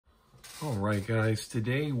All right, guys,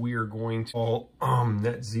 today we are going to install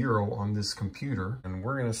NetZero on this computer, and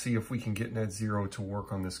we're going to see if we can get NetZero to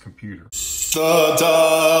work on this computer. The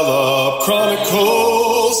Dial-Up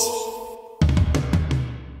Chronicles.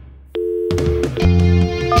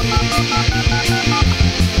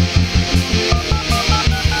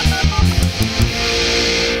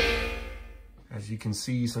 As you can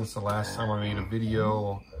see, since the last time I made a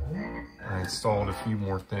video, I installed a few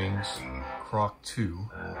more things. Croc 2,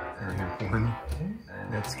 very important.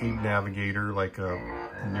 Netscape Navigator, like a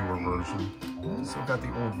newer version. Still got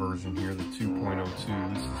the old version here, the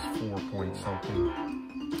 2.02. This is 4 point something.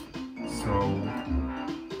 So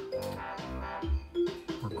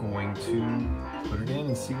we're going to put it in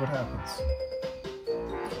and see what happens.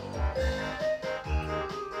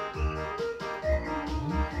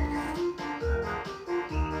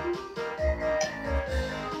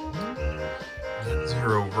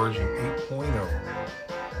 NetZero version 8.0.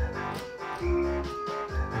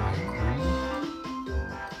 I agree.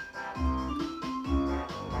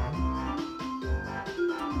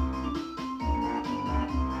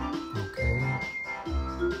 Okay.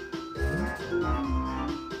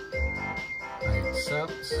 I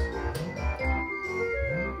accept.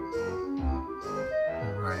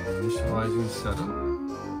 Alright, initializing setup.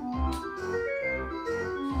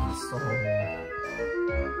 Install.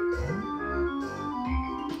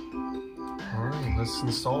 Alright, let's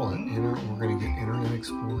install it. We're going to get Internet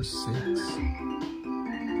Explorer 6.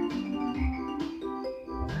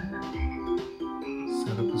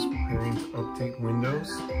 Setup is preparing to update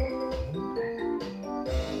Windows.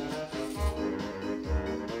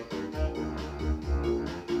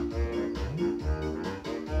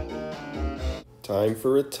 Time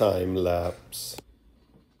for a time lapse.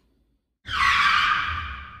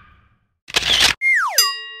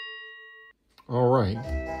 Alright.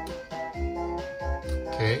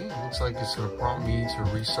 Okay, looks like it's going to prompt me to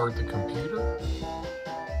restart the computer.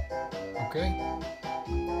 Okay.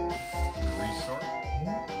 Restart.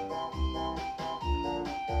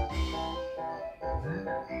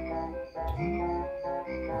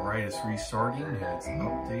 Alright, it's restarting and it's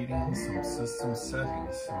updating some system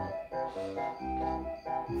settings. So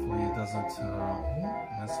hopefully it doesn't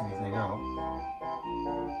mess anything up.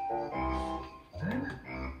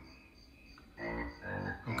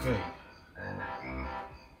 Okay.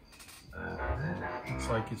 Looks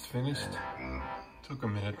like it's finished. Took a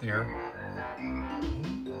minute there.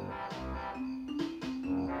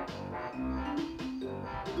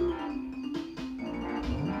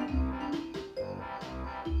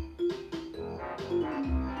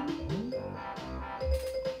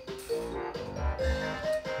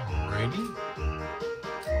 Alrighty.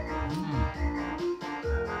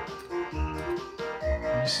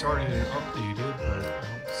 Restarted and updated, but I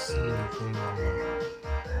don't see anything on the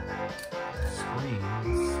screen.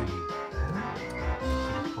 Let's see. Is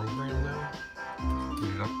it a program now? Did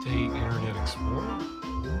it update Internet Explorer?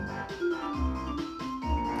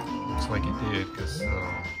 Looks like it did, because the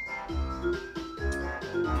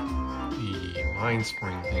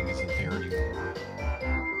MindSpring thing isn't there anymore.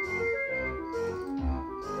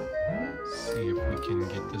 Let's see if we can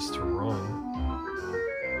get this to run.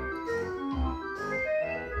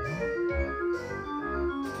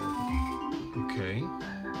 Okay.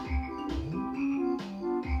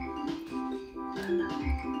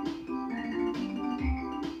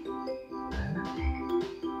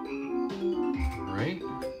 Alright,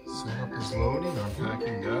 setup is loading,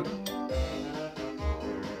 unpacking data.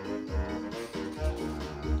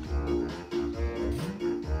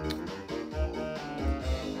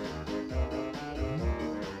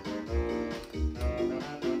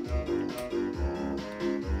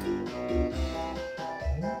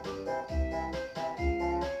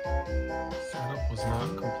 Setup was not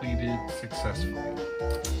completed successfully.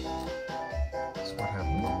 That's what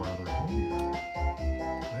happened on my other computer.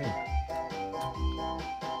 Hey.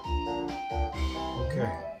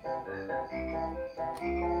 Okay.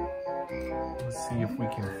 Let's see if we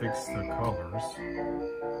can fix the colors.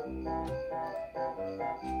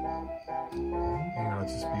 May not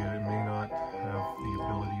just be it may not have the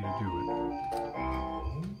ability to do it.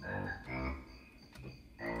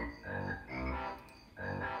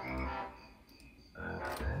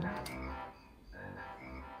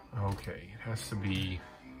 Okay, it has to be.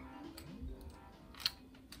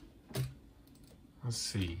 Let's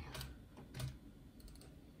see.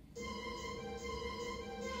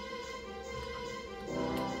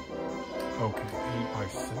 Okay, 8x6.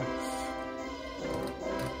 So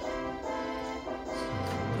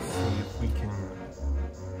let's see if we can.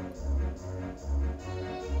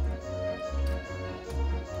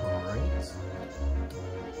 All right.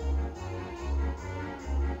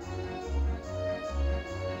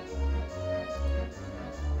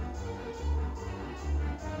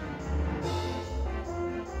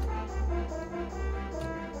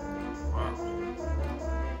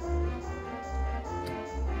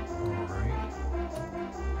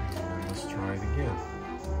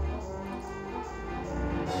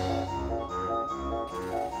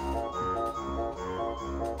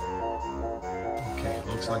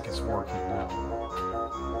 looks like it's working now.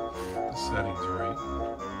 The settings right.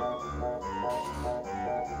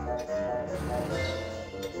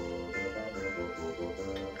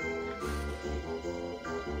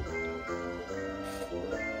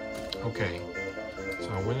 Okay,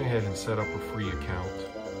 so I went ahead and set up a free account.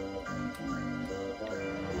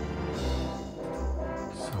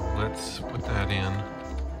 So let's put that in.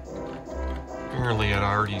 Apparently I'd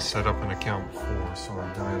already set up an account before, so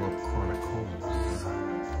I'll dial up Chronicles.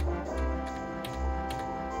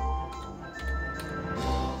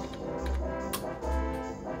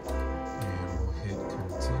 And we'll hit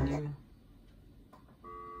continue.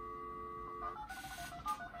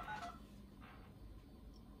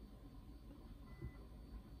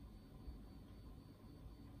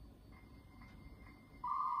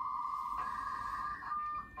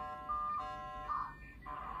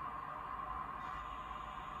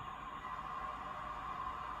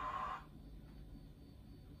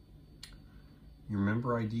 Your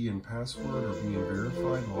member ID and password are being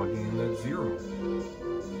verified. Logging in NetZero.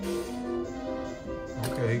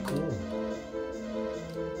 Okay, cool.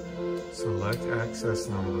 Select access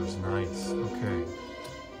numbers. Nice. Okay.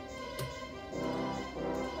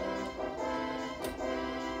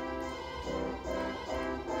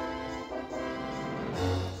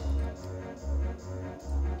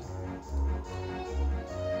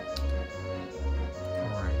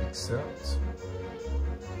 All right, accept.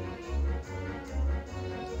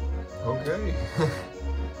 Okay,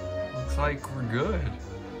 looks like we're good.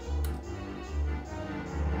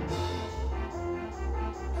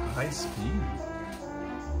 High speed.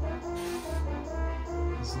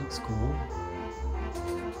 This looks cool.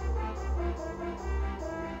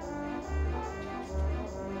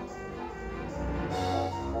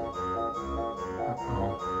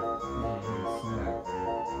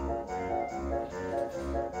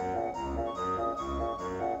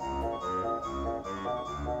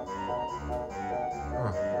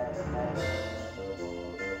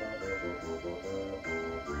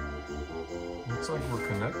 Looks like we're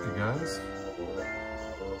connected, guys.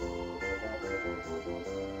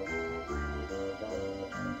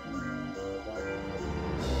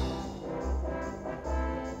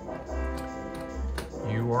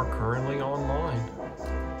 You are currently online.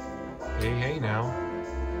 Hey now.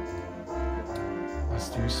 Let's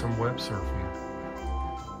do some web surfing.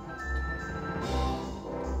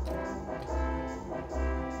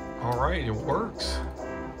 All right, it works.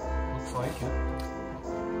 Looks like it.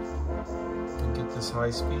 And get this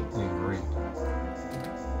high speed thing great.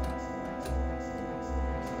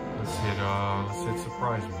 Let's hit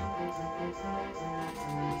surprise me.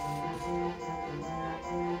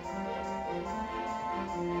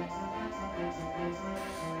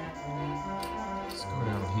 Let's go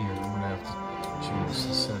down here. I'm gonna have to change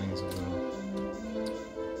the settings of the,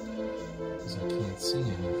 because I can't see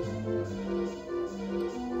anything.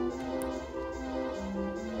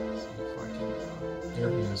 See if I can. There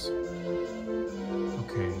it is.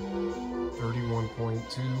 Okay,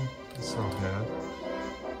 31.2. That's not bad.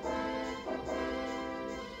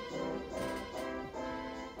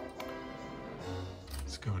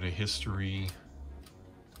 Let's go to history.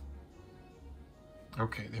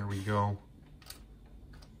 Okay, there we go.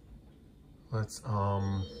 Let's hit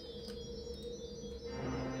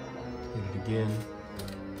it again.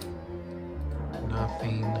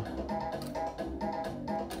 Nothing.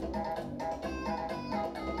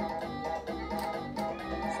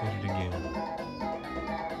 Let's hit it again.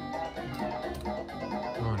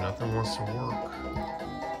 Oh, nothing wants to work.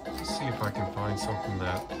 Let's see if I can find something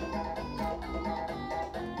that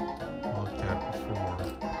I looked at before.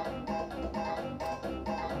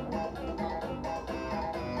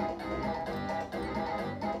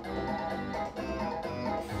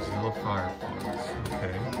 Firefox,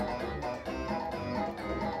 okay.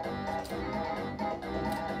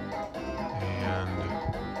 And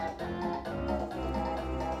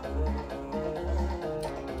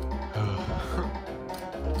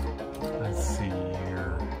let's see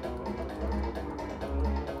here.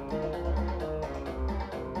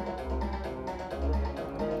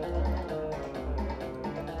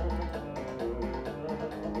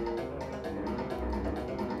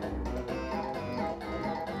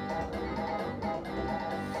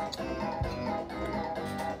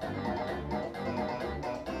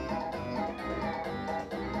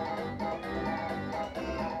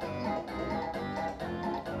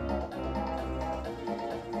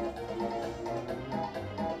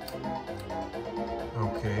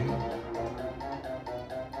 Okay. I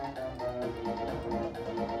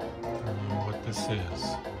don't know what this is.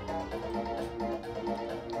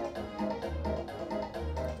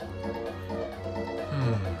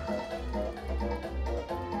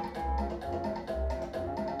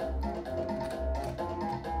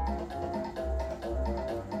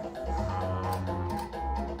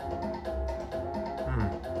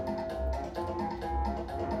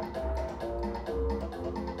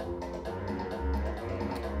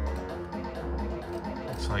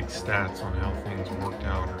 It's like stats on how things worked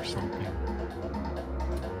out or something.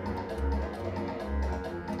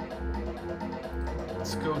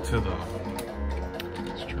 Let's go to the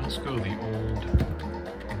old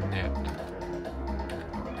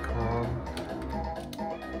net.com.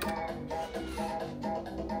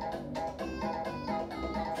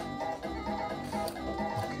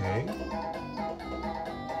 Okay.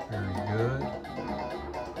 Very good.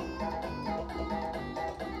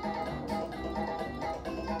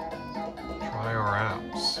 Try our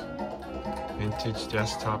apps. Vintage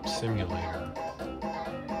Desktop Simulator.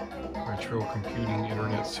 Retro Computing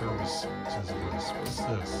Internet Service. What's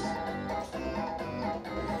this?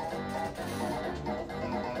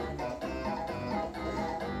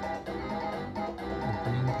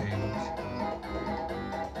 Opening page.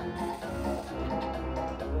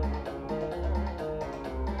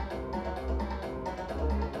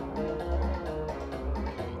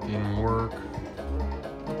 Okay, didn't work.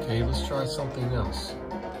 Okay, let's try something else.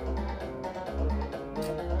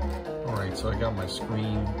 Alright, so I got my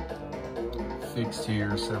screen fixed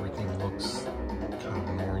here, so everything looks kind of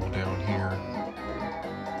normal down here.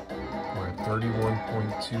 We're at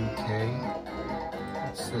 31.2K.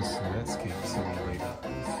 What's this? Netscape Simulator.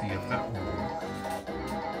 Let's see if that will work.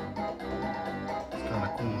 It's kind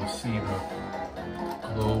of cool to see the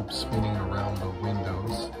globe spinning around the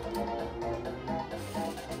windows.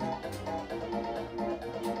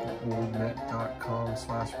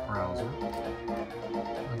 oldnet.com/browser.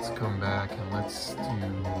 Let's come back and let's do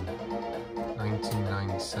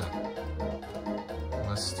 1997.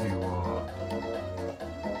 Let's do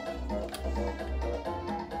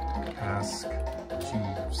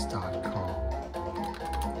AskJeeves.com.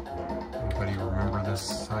 Anybody remember this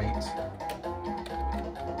site?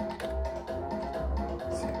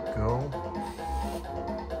 Let's go.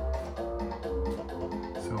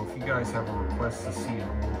 So if you guys have a request to see an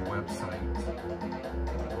old website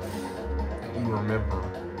that you remember,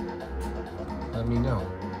 let me know.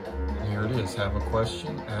 Here it is. Have a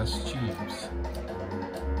question? Ask Jeeves.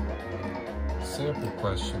 Sample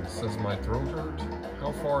question. Says my throat hurt.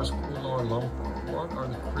 How far is Quillar Lumpur? What are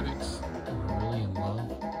the critics? Am I really in love?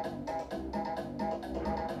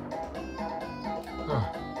 Huh.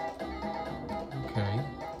 Okay.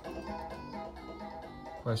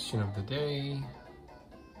 Question of the day.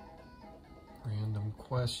 Random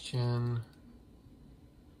question.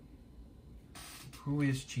 Who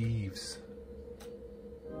is Jeeves?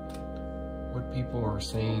 What people are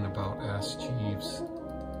saying about Ask Jeeves.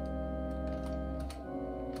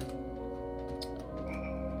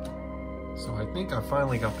 So I think I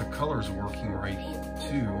finally got the colors working right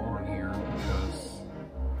too on here, because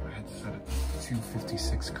I had set it to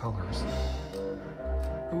 256 colors.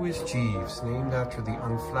 Who is Jeeves? Named after the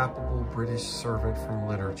unflappable British servant from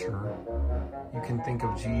literature. You can think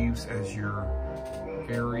of Jeeves as your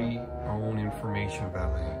very own information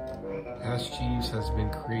valet. Ask Jeeves has been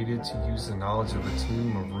created to use the knowledge of a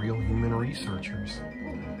team of real human researchers.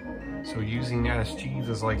 So using Ask Jeeves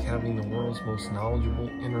is like having the world's most knowledgeable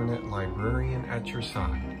internet librarian at your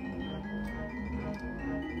side.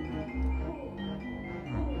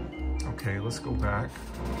 Okay, let's go back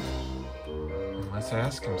and let's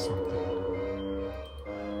ask him something.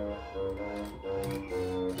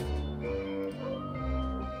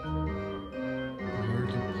 Where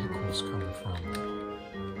do pickles come from?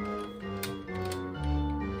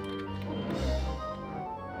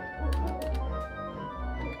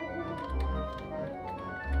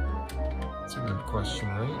 That's a good question,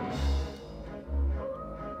 right?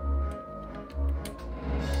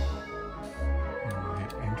 And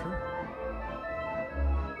hit enter.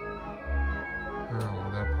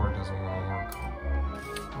 Oh, that part doesn't want to work.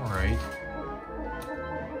 All right.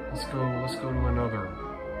 Let's go to another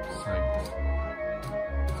site.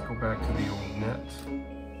 Let's go back to the old net.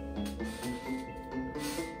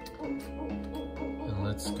 And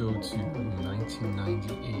let's go to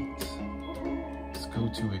 1998. Let's go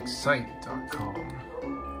to excite.com.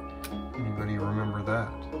 Anybody remember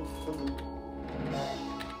that?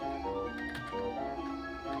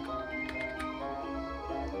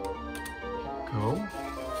 Go.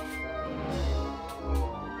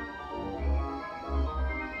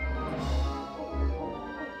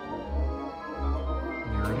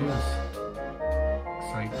 There it is.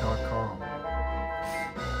 Excite.com.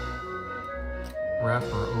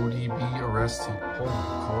 Rapper ODB arrested.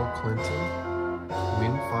 Call Clinton.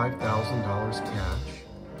 Win $5,000 cash.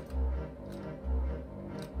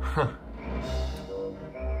 Huh.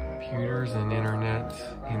 Computers and internet,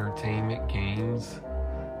 entertainment, games.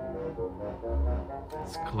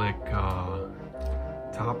 Let's click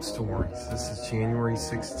Top stories. This is January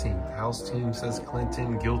 16th. House team says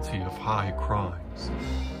Clinton guilty of high crimes.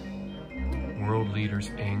 World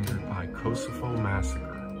leaders angered by Kosovo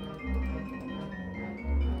massacre.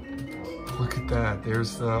 Look at that.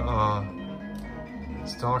 There's the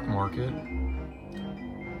stock market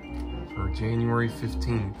for January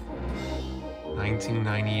 15th,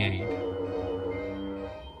 1998.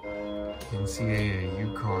 NCAA,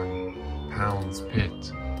 Yukon, Pounds,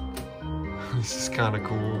 Pitt. This is kind of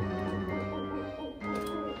cool.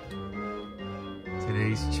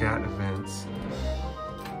 Today's chat events.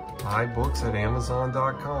 Buy books at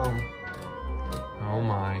Amazon.com. Oh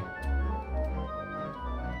my.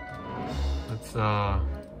 Let's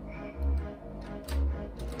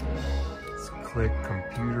click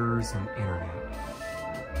computers and internet.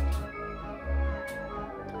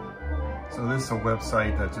 So this is a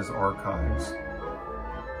website that just archives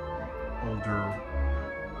older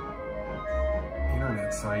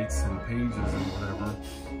internet sites and pages and whatever.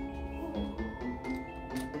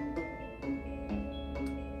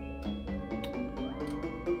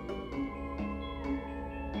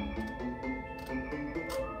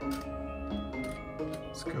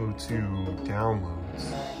 Let's go to downloads.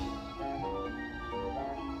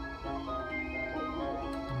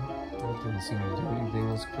 That didn't seem to do anything.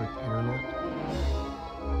 Let's click internet.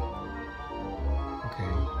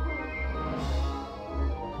 Okay.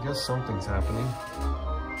 I guess something's happening.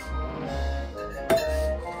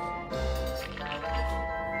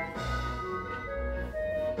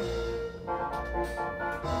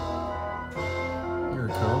 Here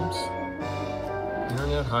it comes.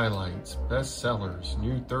 Internet highlights, best sellers,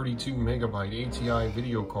 new 32 megabyte ATI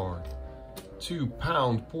video card,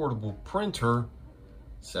 2-pound portable printer,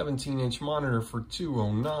 17-inch monitor for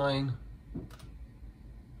 $209.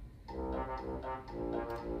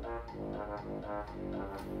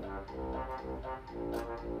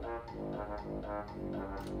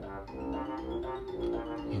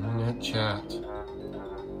 Internet chat.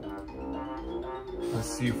 Let's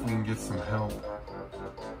see if we can get some help.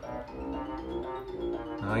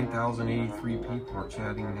 9,083 people are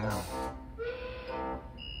chatting now.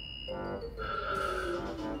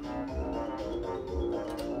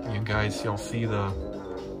 You guys, y'all see the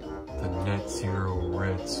NetZero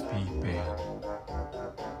red speed band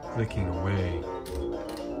clicking away.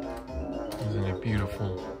 Isn't it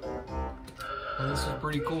beautiful? Well, this is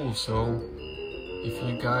pretty cool. So if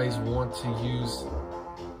you guys want to use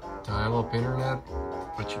dial-up internet,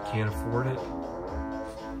 but you can't afford it,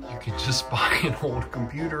 you can just buy an old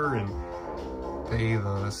computer and pay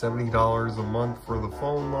the $70 a month for the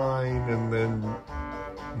phone line, and then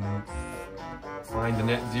find the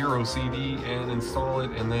NetZero CD and install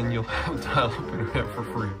it, and then you'll have dial-up internet for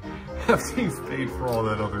free after you've paid for all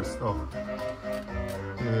that other stuff.